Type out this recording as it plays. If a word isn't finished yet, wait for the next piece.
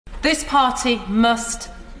This party must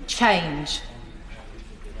change.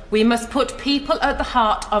 We must put people at the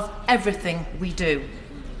heart of everything we do.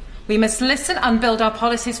 We must listen and build our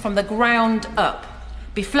policies from the ground up.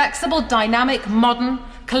 Be flexible, dynamic, modern,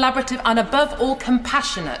 collaborative and above all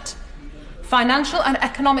compassionate. Financial and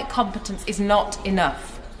economic competence is not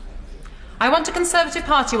enough. I want a Conservative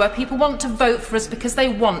Party where people want to vote for us because they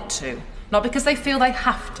want to, not because they feel they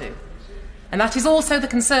have to. And that is also the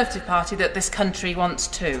Conservative Party that this country wants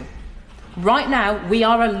too. Right now, we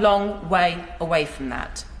are a long way away from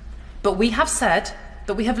that. But we have said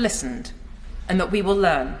that we have listened and that we will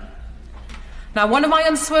learn. Now, one of my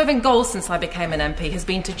unswerving goals since I became an MP has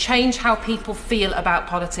been to change how people feel about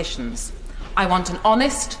politicians. I want an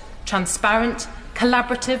honest, transparent,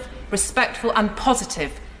 collaborative, respectful and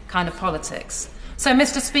positive kind of politics. So,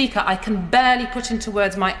 Mr. Speaker, I can barely put into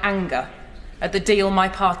words my anger at the deal my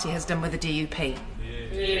party has done with the DUP.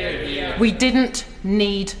 We didn't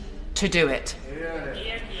need to do it.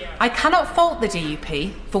 I cannot fault the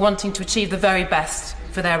DUP for wanting to achieve the very best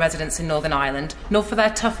for their residents in Northern Ireland, nor for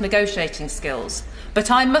their tough negotiating skills.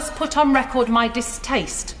 But I must put on record my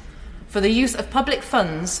distaste for the use of public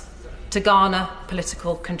funds to garner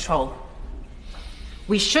political control.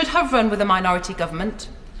 We should have run with a minority government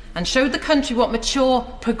and showed the country what mature,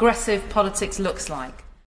 progressive politics looks like.